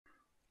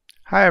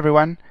Hi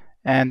everyone,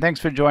 and thanks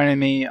for joining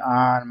me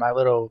on my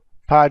little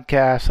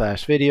podcast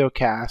slash video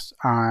cast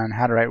on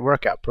how to write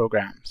workout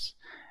programs.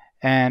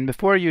 And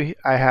before you,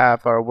 I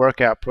have our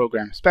workout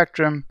program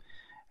spectrum,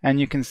 and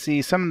you can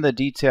see some of the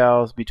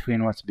details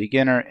between what's a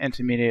beginner,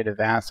 intermediate,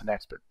 advanced, and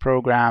expert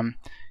program.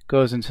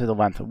 Goes into the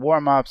length of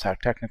warm-ups, how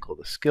technical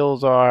the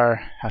skills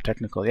are, how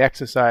technical the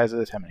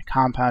exercises, how many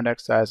compound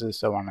exercises,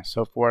 so on and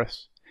so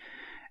forth.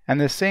 And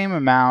the same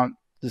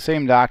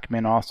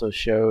document also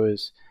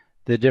shows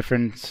the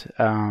different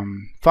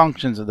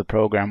functions of the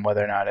program,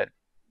 whether or not it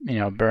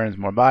burns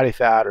more body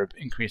fat or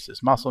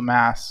increases muscle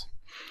mass.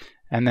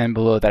 And then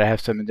below that I have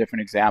some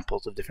different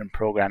examples of different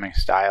programming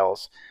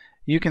styles.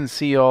 You can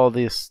see all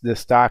this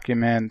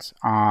document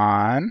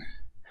on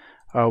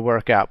our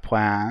workout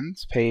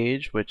plans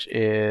page, which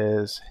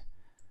is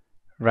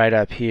right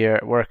up here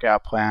at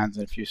workout plans,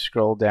 and if you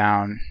scroll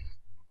down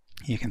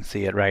you can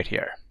see it right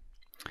here.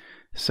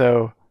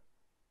 So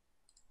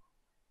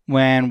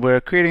when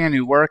we're creating a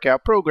new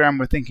workout program,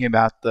 we're thinking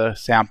about the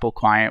sample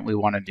client. We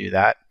want to do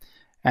that.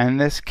 And in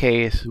this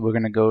case, we're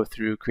going to go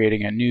through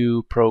creating a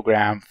new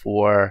program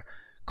for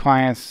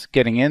clients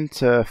getting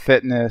into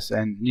fitness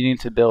and needing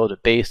to build a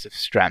base of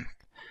strength.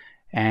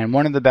 And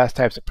one of the best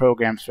types of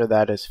programs for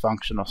that is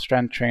functional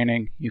strength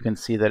training. You can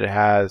see that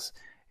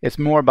it's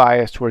more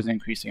biased towards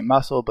increasing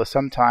muscle, but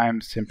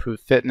sometimes to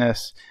improve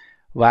fitness,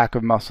 lack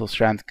of muscle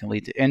strength can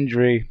lead to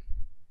injury.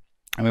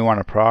 And we want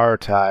to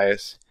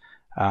prioritize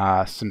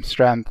some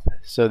strength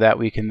so that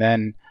we can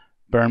then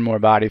burn more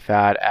body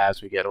fat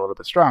as we get a little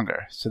bit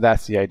stronger. So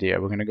that's the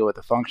idea. We're going to go with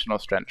the functional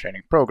strength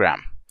training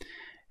program.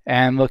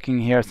 And looking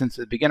here, since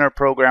it's a beginner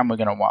program, we're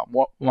going to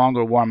want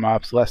longer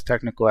warm-ups, less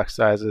technical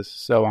exercises,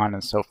 so on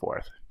and so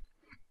forth.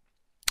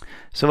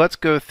 So let's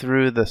go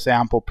through the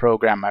sample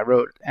program I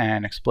wrote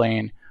and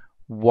explain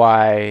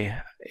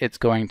why it's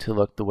going to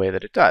look the way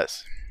that it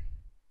does.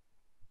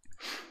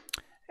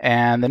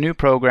 And the new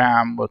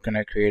program we're going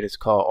to create is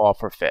called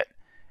All4Fit.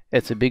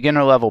 It's a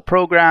beginner level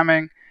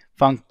programming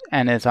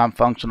and it's on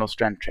functional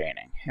strength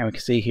training. And we can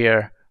see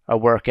here our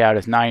workout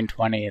is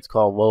 920. It's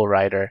called Low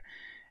Rider.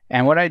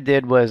 And what I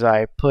did was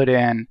I put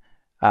in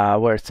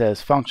where it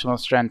says functional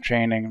strength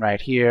training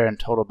right here and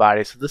total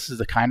body. So this is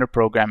the kind of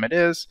program it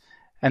is.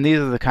 And these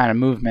are the kind of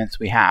movements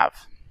we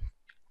have.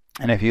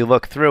 And if you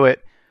look through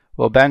it,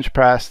 we'll bench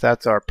press.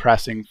 That's our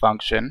pressing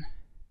function.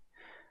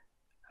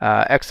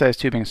 Exercise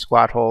tubing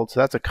squat hold. So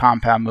that's a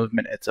compound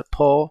movement. It's a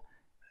pull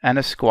and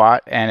a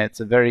squat, and it's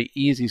a very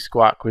easy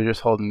squat. We're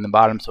just holding the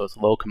bottom, so it's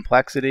low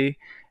complexity,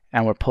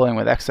 and we're pulling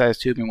with exercise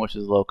tubing, which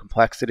is low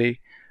complexity.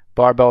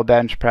 Barbell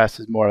bench press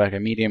is more like a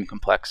medium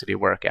complexity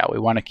workout. We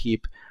want to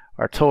keep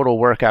our total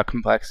workout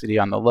complexity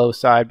on the low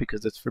side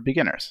because it's for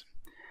beginners.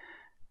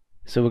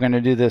 So we're going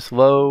to do this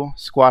low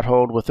squat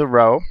hold with a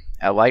row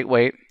at light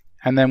weight,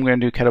 and then we're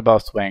going to do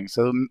kettlebell swing.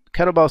 So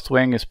kettlebell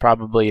swing is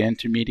probably an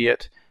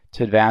intermediate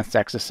to advanced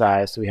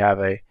exercise. So we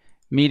have a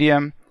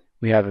medium,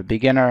 we have a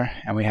beginner,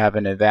 and we have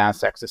an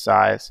advanced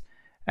exercise.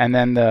 And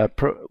then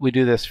we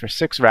do this for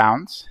 6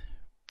 rounds,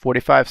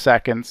 45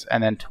 seconds,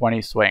 and then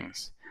 20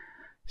 swings.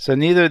 So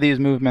neither of these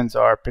movements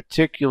are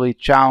particularly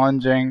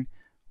challenging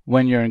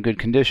when you're in good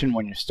condition.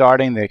 When you're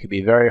starting, they could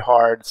be very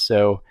hard.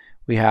 So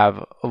we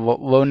have a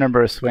low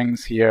number of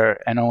swings here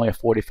and only a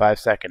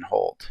 45-second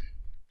hold.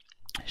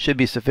 Should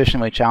be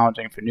sufficiently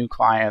challenging for new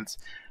clients,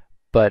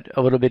 but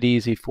a little bit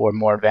easy for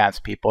more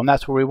advanced people. And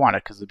that's where we want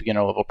it because it's a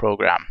beginner level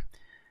program.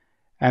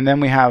 And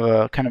then we have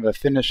a kind of a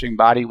finishing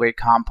body weight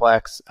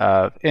complex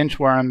of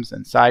inchworms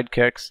and side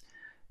kicks.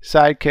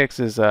 Side kicks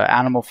is an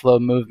animal flow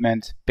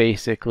movement.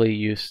 Basically,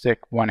 you stick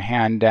one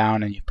hand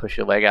down and you push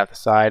your leg out the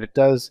side. It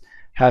does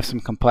have some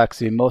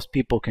complexity. Most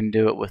people can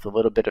do it with a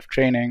little bit of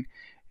training.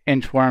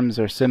 Inchworms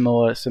are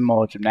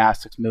similar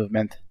gymnastics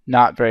movement.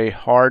 Not very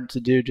hard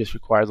to do, just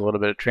requires a little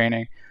bit of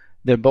training.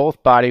 They're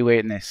both body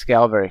weight and they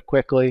scale very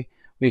quickly.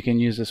 We can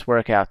use this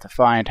workout to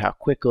find how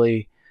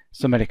quickly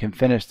somebody can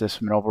finish this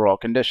from an overall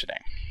conditioning.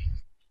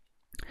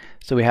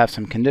 So we have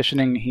some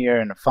conditioning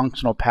here in a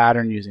functional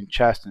pattern using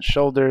chest and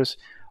shoulders.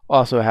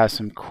 Also has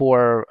some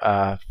core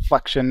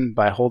flexion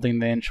by holding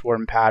the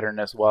inchworm pattern,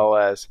 as well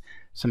as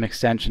some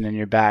extension in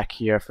your back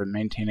here for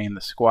maintaining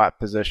the squat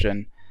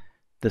position.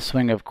 The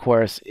swing, of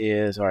course,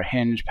 is our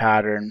hinge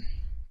pattern,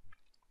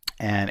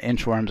 and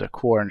inchworms are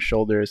core and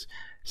shoulders.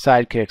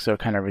 Side kicks are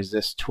kind of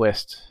resist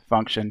twist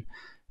function.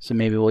 So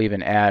maybe we'll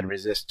even add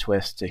resist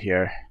twist to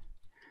here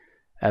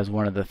as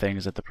one of the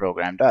things that the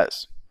program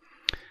does.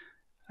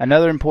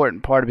 Another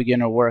important part of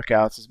beginner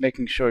workouts is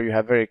making sure you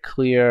have very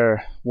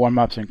clear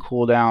warm-ups and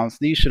cool-downs.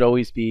 These should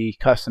always be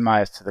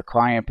customized to the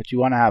client, but you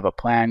want to have a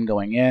plan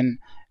going in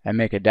and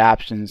make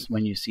adaptations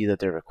when you see that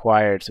they're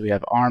required. So we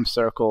have arm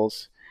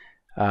circles.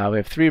 We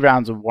have 3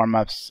 rounds of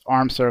warm-ups.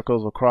 Arm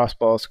circles with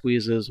cross-ball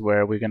squeezes,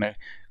 where we're going to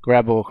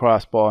grab a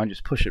cross ball and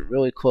just push it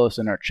really close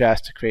in our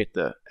chest to create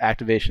the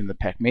activation of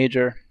the pec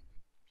major.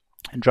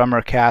 And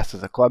drummer cast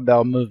is a club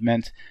bell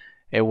movement.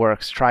 It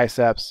works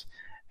triceps,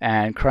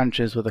 and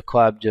crunches with a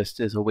club just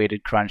is a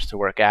weighted crunch to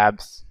work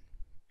abs.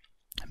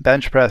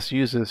 Bench press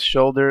uses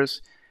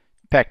shoulders,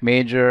 pec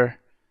major,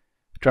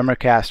 drummer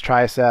cast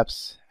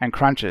triceps, and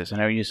crunches,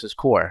 and I use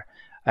core.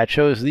 I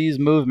chose these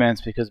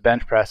movements because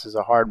bench press is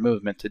a hard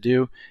movement to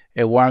do.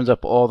 It warms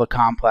up all the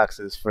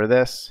complexes for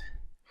this.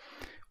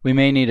 We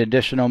may need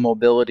additional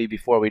mobility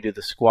before we do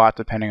the squat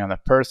depending on the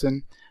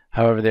person.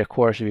 However, their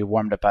core should be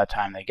warmed up by the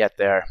time they get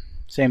there.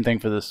 Same thing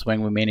for the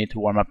swing. We may need to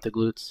warm up the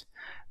glutes.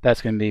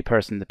 That's going to be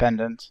person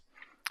dependent.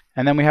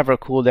 And then we have our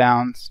cool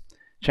downs.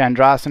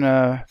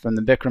 Chandrasana from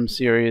the Bikram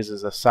series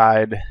is a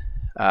side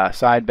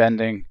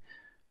bending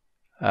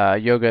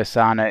yoga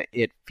asana.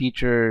 It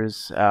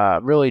features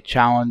really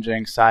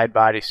challenging side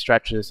body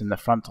stretches in the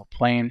frontal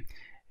plane.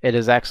 It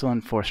is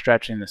excellent for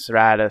stretching the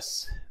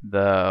serratus, the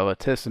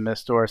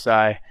latissimus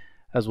dorsi,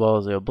 as well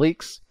as the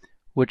obliques,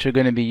 which are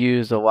going to be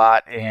used a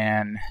lot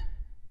in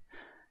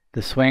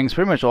the swings.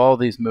 Pretty much all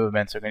of these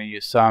movements are going to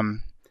use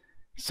some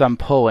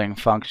pulling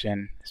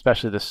function,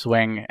 especially the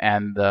swing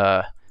and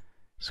the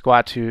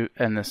squat tube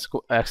and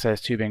the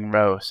exercise tubing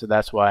row. So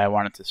that's why I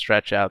wanted to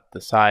stretch out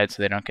the sides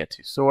so they don't get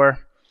too sore.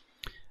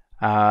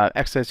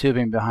 Exercise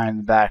tubing behind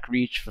the back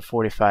reach for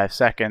 45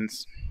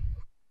 seconds.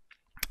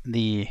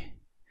 The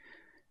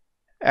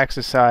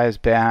exercise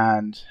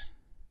band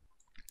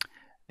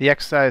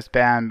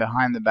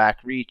behind the back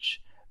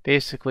reach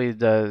basically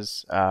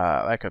does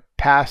like a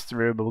pass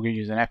through, but we're going to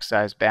use an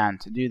exercise band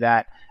to do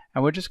that.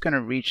 And we're just going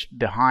to reach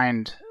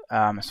behind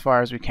as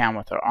far as we can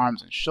with our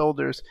arms and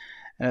shoulders,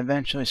 and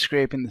eventually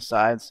scraping the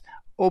sides,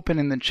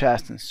 opening the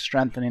chest, and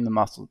strengthening the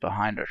muscles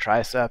behind our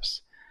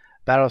triceps.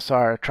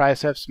 Battlestar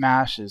tricep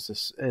smash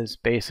is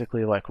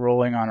basically like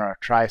rolling on our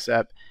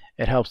tricep.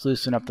 It helps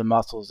loosen up the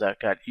muscles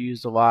that got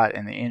used a lot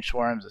in the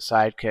inchworms, the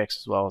side kicks,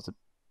 as well as the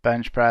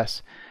bench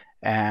press.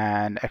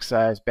 And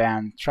exercise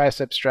band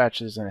tricep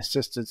stretch is an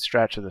assisted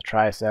stretch of the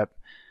tricep.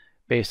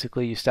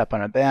 Basically, you step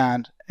on a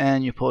band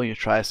and you pull your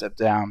tricep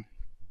down.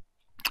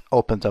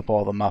 Opens up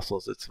all the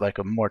muscles. It's like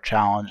a more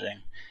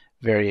challenging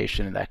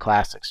variation of that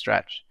classic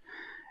stretch.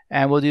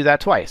 And we'll do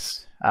that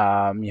twice.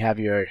 You have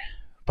your,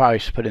 probably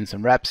should put in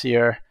some reps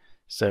here.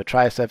 So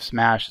tricep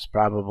smash is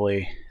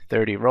probably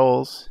 30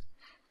 rolls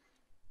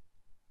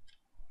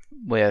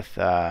with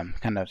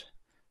kind of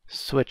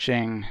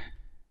switching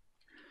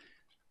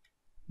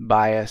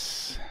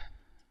bias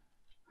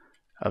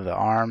of the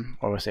arm,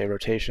 or we'll say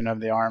rotation of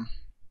the arm.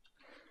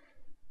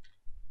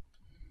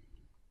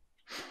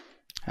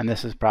 And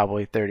this is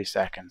probably 30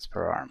 seconds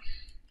per arm.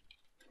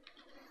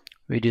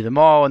 We do them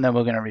all, and then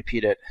we're going to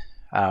repeat it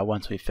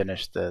once we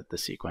finish the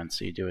sequence.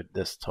 So you do it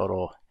this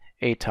total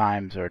 8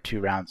 times, or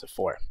 2 rounds of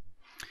 4.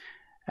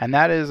 And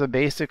that is a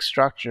basic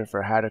structure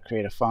for how to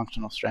create a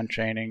functional strength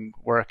training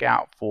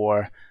workout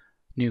for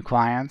new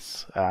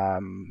clients.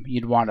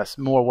 You'd want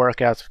more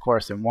workouts, of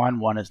course, than one.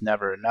 One is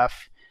never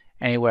enough,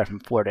 anywhere from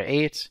 4 to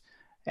 8.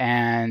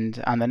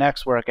 And on the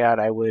next workout,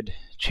 I would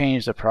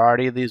change the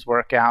priority of these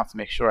workouts,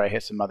 make sure I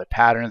hit some other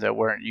patterns that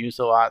weren't used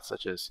a lot,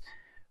 such as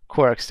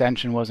core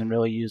extension wasn't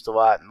really used a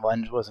lot and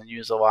lunge wasn't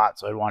used a lot.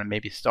 So I'd want to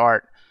maybe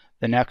start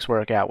the next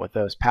workout with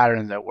those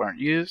patterns that weren't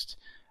used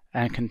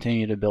and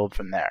continue to build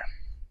from there.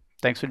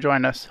 Thanks for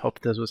joining us.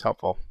 Hope this was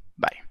helpful.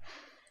 Bye.